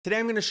Today,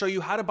 I'm going to show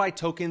you how to buy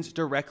tokens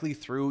directly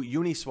through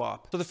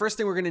Uniswap. So the first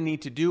thing we're going to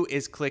need to do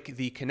is click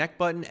the connect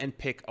button and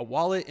pick a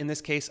wallet. In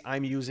this case,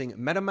 I'm using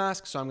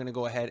MetaMask. So I'm going to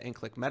go ahead and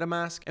click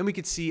MetaMask, and we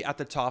can see at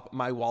the top,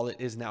 my wallet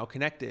is now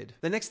connected.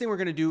 The next thing we're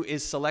going to do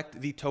is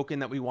select the token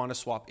that we want to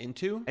swap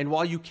into. And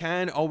while you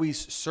can always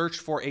search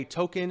for a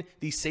token,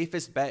 the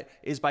safest bet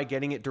is by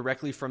getting it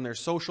directly from their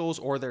socials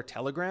or their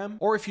Telegram.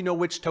 Or if you know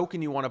which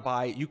token you want to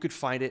buy, you could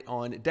find it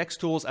on DEX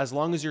tools as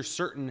long as you're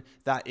certain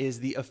that is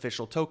the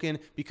official token,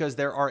 because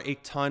there are a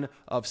ton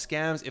of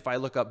scams. If I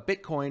look up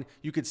Bitcoin,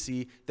 you could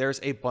see there's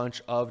a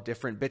bunch of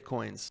different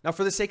Bitcoins. Now,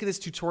 for the sake of this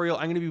tutorial,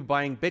 I'm going to be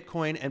buying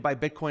Bitcoin. And by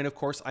Bitcoin, of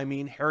course, I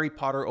mean Harry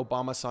Potter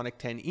Obama Sonic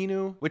 10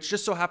 Inu, which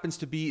just so happens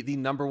to be the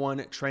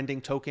 #1 trending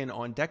token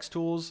on DEX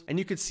tools. And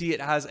you could see it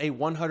has a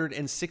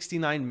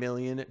 $169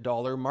 million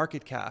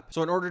market cap.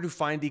 So in order to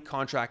find the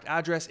contract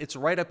address, it's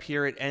right up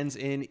here. It ends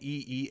in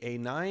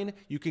EEA9.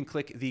 You can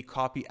click the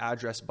copy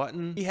address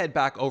button. We head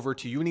back over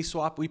to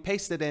Uniswap. We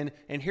paste it in,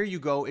 and here you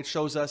go. It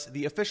shows us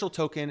the official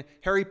token,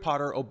 Harry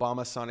Potter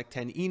Obama Sonic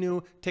 10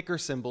 Inu, ticker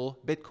symbol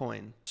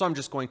Bitcoin. So I'm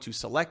just going to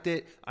select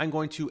it. I'm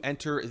going to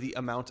enter the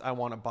amount I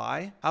want to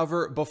buy.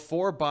 However,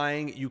 before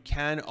buying, you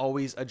can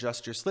always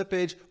adjust your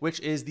slippage, which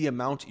is the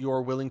amount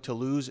you're willing to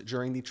lose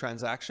during the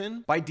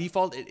transaction. By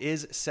default, it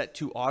is set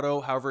to auto.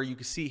 However, you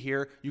can see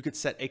here, you could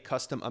set a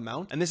custom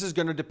amount. And this is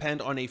going to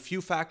depend on a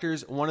few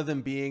factors, one of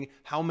them being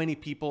how many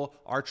people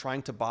are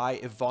trying to buy.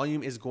 If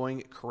volume is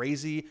going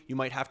crazy, you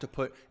might have to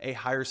put a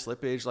higher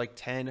slippage like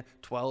 10,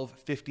 12,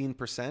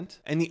 15%.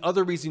 And the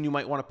other reason you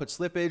might want to put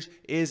slippage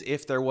is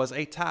if there was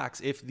a tax.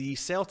 If the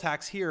sale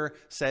tax here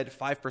said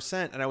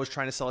 5% and I was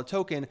trying to sell a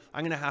token,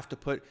 I'm going to have to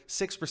put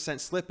 6%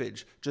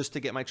 slippage just to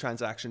get my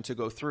transaction to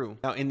go through.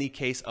 Now, in the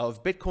case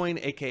of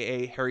Bitcoin,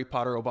 aka Harry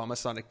Potter Obama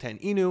Sonic 10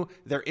 Inu,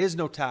 there is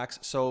no tax,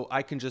 so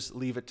I can just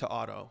leave it to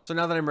auto. So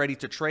now that I'm ready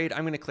to trade,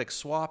 I'm going to click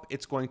swap.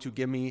 It's going to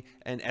give me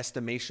an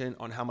estimation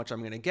on how much I'm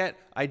going to get.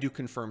 I do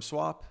confirm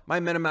swap. My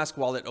MetaMask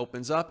wallet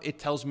opens up. It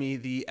tells me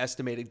the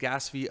estimated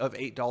gas fee of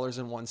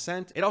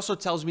 $8.01. It also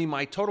tells me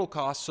my total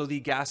cost, so the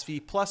gas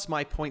fee plus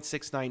my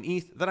 0.69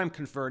 ETH that I'm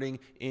converting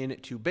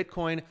into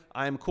Bitcoin.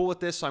 I'm cool with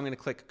this, so I'm going to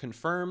click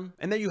confirm.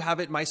 And there you have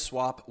it. My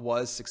swap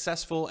was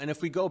successful. And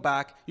if we go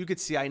back, you could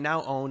see I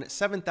now own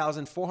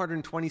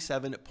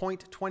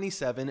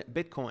 7,427.27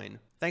 Bitcoin.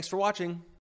 Thanks for watching.